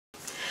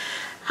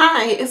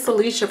Hi, it's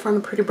Alicia from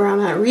the Pretty Brown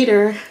Eyed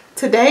Reader.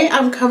 Today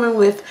I'm coming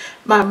with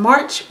my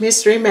March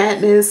Mystery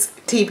Madness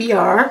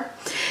TBR,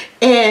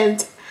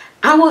 and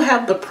I will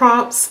have the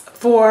prompts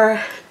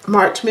for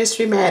March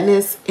Mystery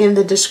Madness in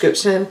the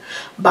description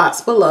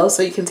box below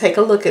so you can take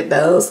a look at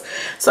those.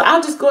 So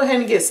I'll just go ahead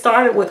and get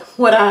started with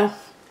what I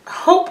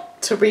hope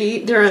to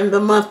read during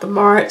the month of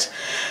March.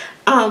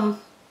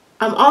 I'm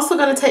also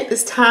going to take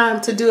this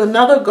time to do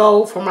another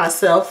goal for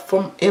myself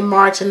in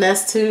March, and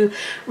that's to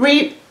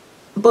read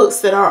books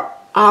that I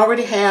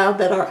already have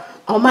that are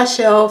on my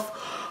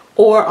shelf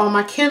or on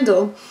my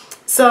Kindle.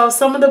 So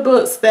some of the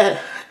books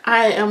that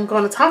I am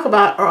going to talk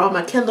about are on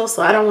my Kindle,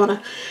 so I don't want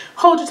to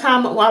hold your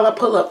time while I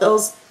pull up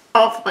those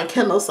off my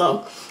Kindle.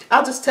 So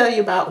I'll just tell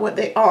you about what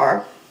they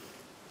are.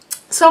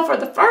 So for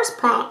the first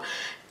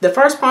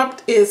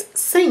prompt is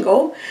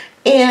single,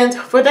 and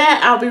for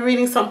that I'll be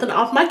reading something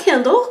off my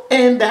Kindle,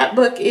 and that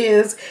book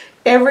is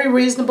Every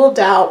Reasonable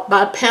Doubt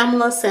by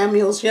Pamela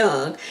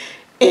Samuels-Young,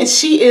 and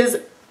she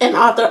is an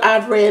author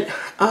I've read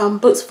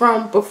books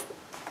from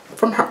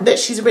her that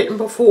she's written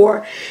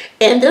before,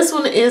 and this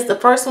one is the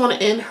first one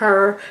in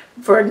her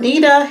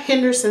Vernita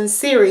Henderson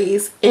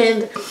series,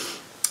 and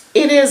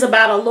it is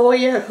about a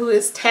lawyer who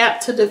is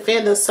tapped to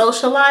defend a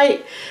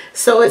socialite.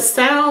 So it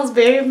sounds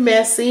very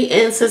messy,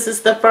 and since it's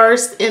the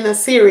first in a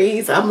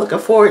series, I'm looking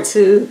forward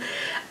to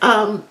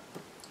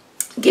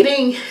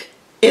getting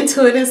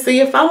into it and see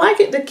if I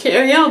like it to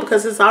carry on,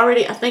 because it's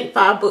already, I think,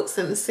 5 books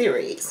in the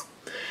series.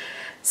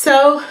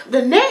 So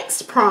the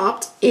next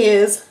prompt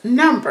is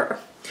number.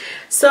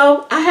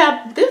 So I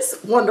have this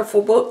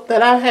wonderful book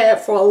that I've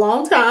had for a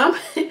long time,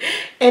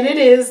 and it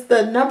is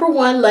the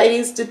 #1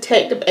 Ladies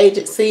Detective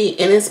Agency,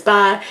 and it's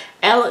by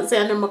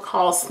Alexander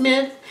McCall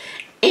Smith.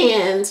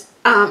 And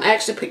I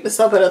actually picked this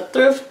up at a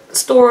thrift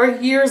store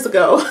years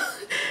ago,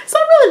 so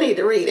I really need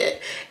to read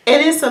it.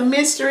 And it's a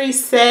mystery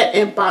set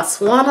in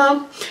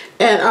Botswana,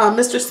 and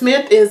Mr.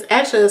 Smith is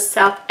actually a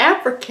South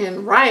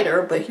African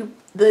writer, but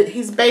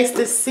he's based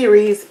this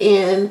series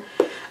in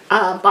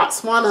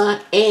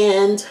Botswana,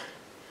 and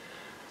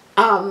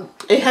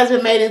it has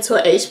been made into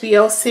an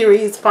HBO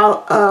series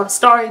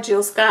starring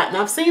Jill Scott, and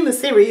I've seen the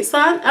series, so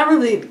I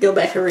really need to go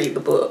back and read the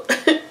book.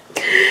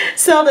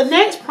 So the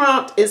next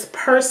prompt is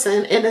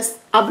person, and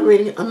I'll be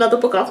reading another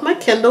book off my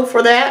Kindle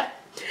for that,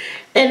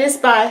 and it's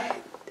by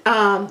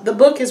the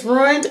book is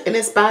Ruined, and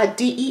it's by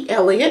D.E.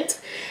 Eliot,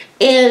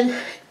 and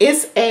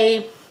it's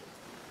a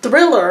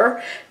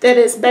thriller that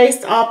is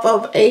based off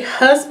of a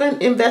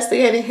husband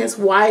investigating his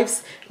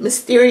wife's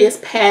mysterious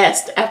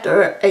past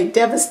after a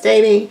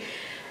devastating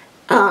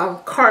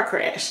car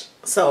crash.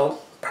 So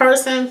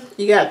person,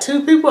 you got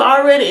 2 people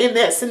already in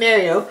that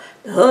scenario,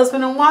 the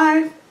husband and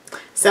wife.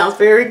 Sounds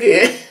very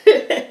good.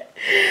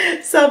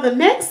 So the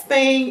next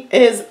thing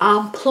is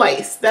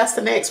place. That's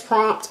the next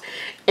prompt,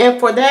 and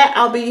for that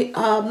I'll be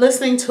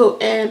listening to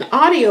an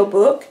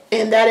audiobook,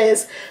 and that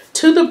is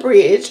To the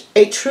Bridge,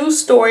 A True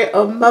Story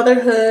of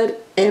Motherhood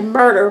and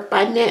Murder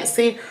by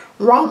Nancy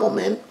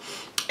Rommelman.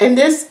 And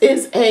this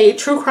is a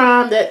true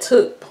crime that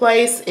took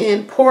place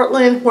in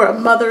Portland, where a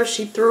mother,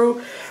 she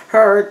threw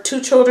her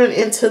 2 children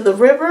into the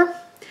river.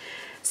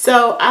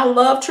 So I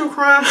love true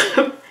crime.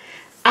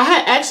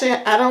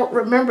 I don't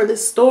remember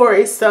this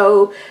story,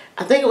 so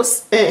I think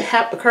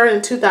it occurred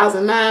in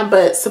 2009,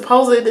 but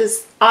supposedly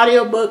this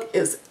audiobook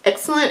is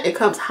excellent. It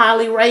comes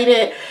highly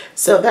rated,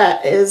 so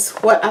that is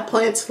what I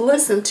plan to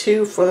listen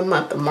to for the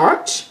month of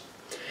March.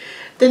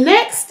 The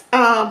next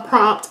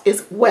prompt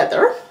is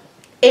weather,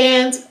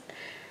 and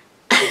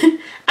I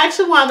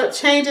actually wound up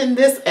changing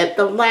this at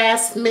the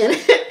last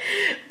minute,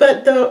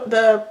 but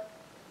the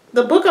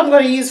book I'm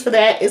going to use for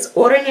that is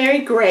Ordinary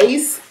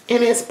Grace,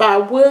 and it's by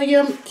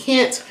William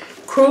Kent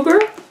Krueger.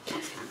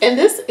 And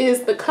this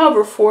is the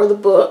cover for the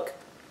book.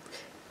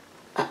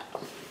 I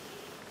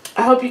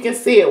hope you can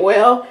see it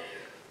well.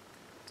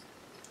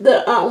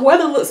 The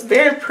weather looks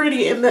very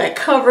pretty in that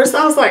cover,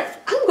 so I was like,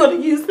 I'm going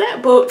to use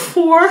that book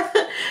for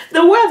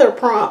the weather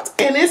prompt.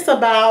 And it's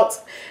about,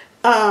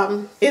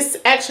 it's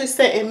actually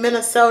set in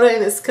Minnesota,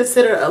 and it's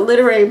considered a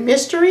literary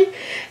mystery.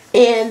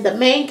 And the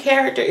main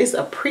character is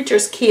a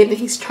preacher's kid, and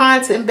he's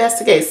trying to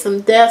investigate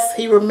some deaths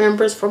he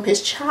remembers from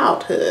his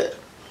childhood.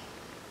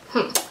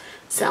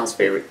 Sounds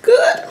very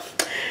good.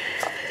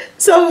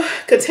 So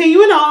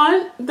continuing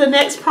on, the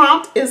next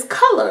prompt is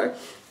color.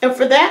 And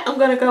for that, I'm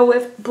going to go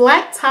with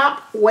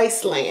Blacktop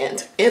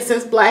Wasteland. And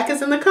since black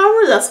is in the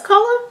cover, that's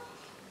color.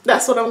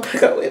 That's what I'm going to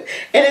go with.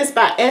 And it's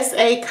by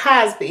S.A.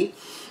 Cosby.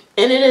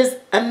 And it is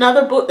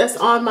another book that's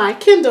on my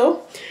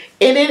Kindle.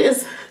 And it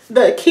is,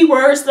 the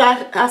keywords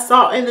that I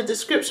saw in the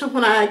description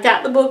when I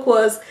got the book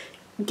was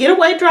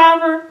getaway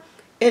driver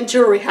and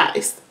jewelry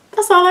heist.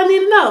 That's all I need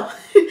to know.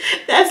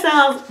 That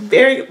sounds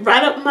very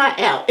right up my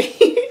alley.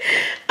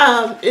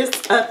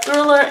 It's a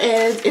thriller,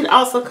 and it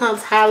also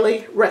comes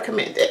highly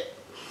recommended.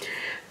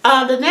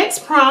 The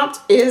next prompt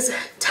is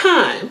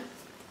time.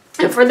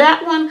 And for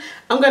that one,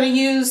 I'm going to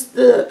use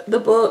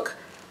the book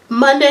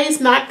Monday's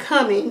Not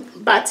Coming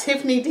by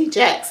Tiffany D.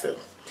 Jackson.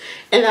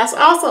 and that's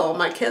also on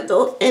my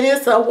Kindle. And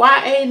it's a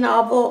YA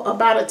novel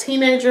about a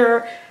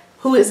teenager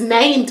who is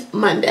named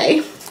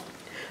Monday,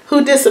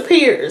 who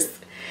disappears.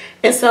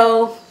 And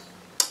so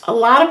a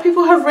lot of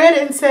people have read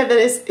it and said that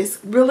it's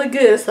really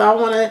good. So I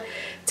want to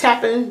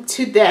tap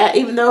into that,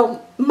 even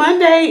though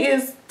Monday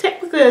is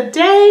technically a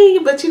day,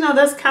 but you know,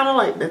 that's kind of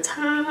like the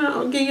time.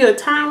 I'll give you a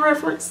time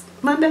reference.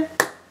 Monday.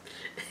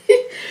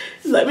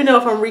 Let me know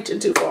if I'm reaching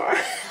too far.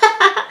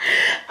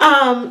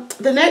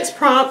 The next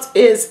prompt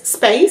is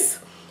space.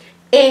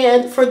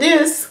 And for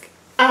this,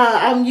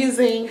 I'm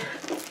using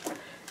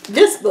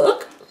this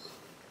book,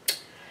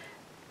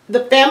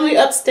 The Family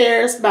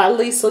Upstairs by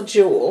Lisa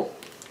Jewell.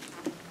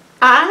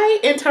 I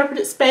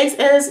interpreted space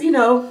as, you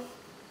know,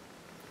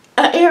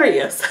 an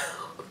area.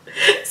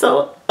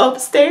 So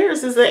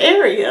upstairs is an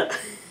area.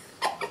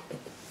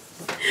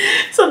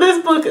 So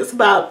this book is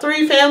about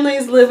 3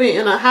 families living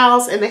in a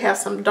house, and they have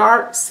some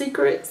dark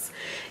secrets,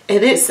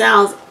 and it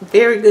sounds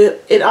very good.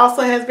 It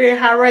also has very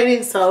high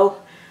ratings,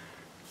 so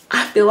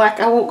I feel like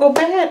I won't go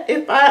bad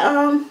if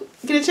I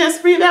get a chance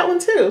to read that one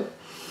too.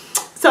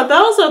 So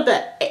those are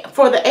the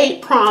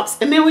 8 prompts,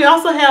 and then we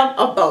also have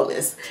a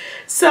bonus.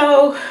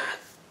 So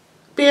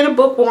being a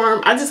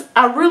bookworm,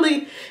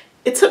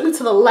 it took me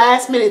to the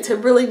last minute to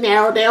really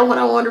narrow down what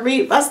I want to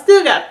read. But I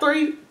still got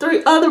three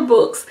other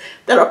books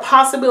that are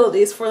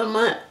possibilities for the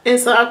month, and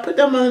so I put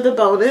them under the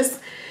bonus.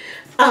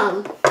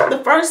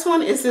 The first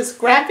one is this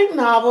graphic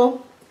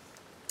novel.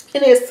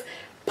 It is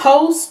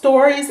Poe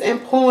stories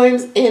and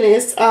poems, and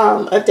it's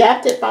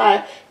adapted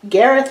by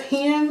Gareth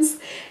Hinds.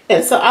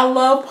 And so I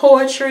love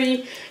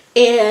poetry,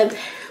 and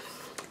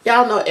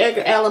y'all know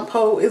Edgar Allan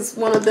Poe is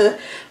one of the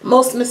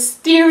most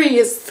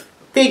mysterious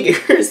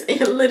figures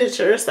in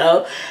literature.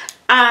 So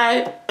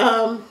I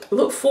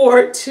look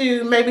forward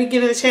to maybe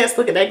getting a chance to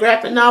look at that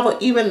graphic novel.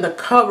 Even the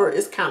cover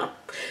is kind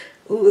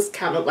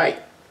of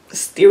like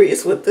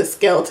mysterious with the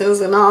skeletons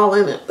and all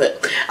in it.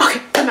 But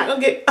okay, I'm not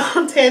gonna get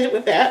on tangent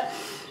with that.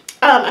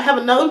 I have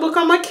another book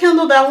on my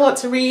Kindle that I want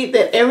to read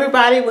that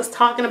everybody was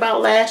talking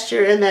about last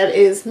year, and that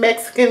is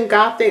Mexican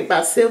Gothic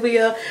by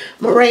Silvia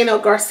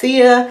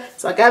Moreno-Garcia.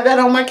 So I got that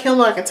on my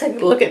Kindle. I can take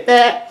a look at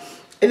that.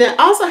 And then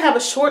I also have a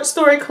short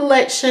story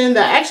collection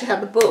that I actually have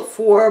the book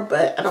for,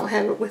 but I don't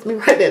have it with me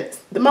right at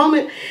the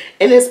moment.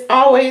 And it's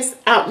Always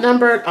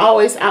Outnumbered,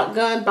 Always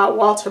Outgunned by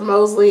Walter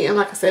Mosley. And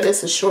like I said,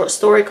 it's a short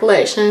story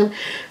collection.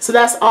 So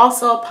that's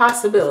also a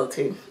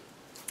possibility.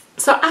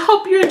 So I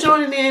hope you're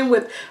joining in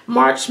with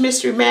March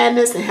Mystery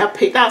Madness and have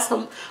picked out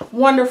some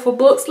wonderful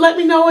books. Let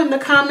me know in the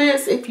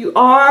comments if you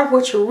are,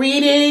 what you're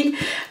reading.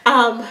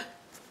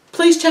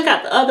 Please check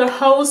out the other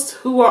hosts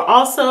who are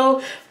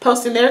also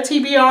posting their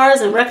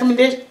TBRs and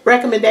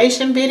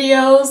recommendation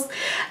videos.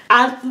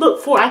 I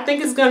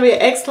think it's going to be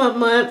an excellent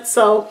month.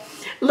 So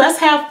let's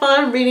have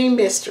fun reading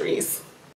mysteries.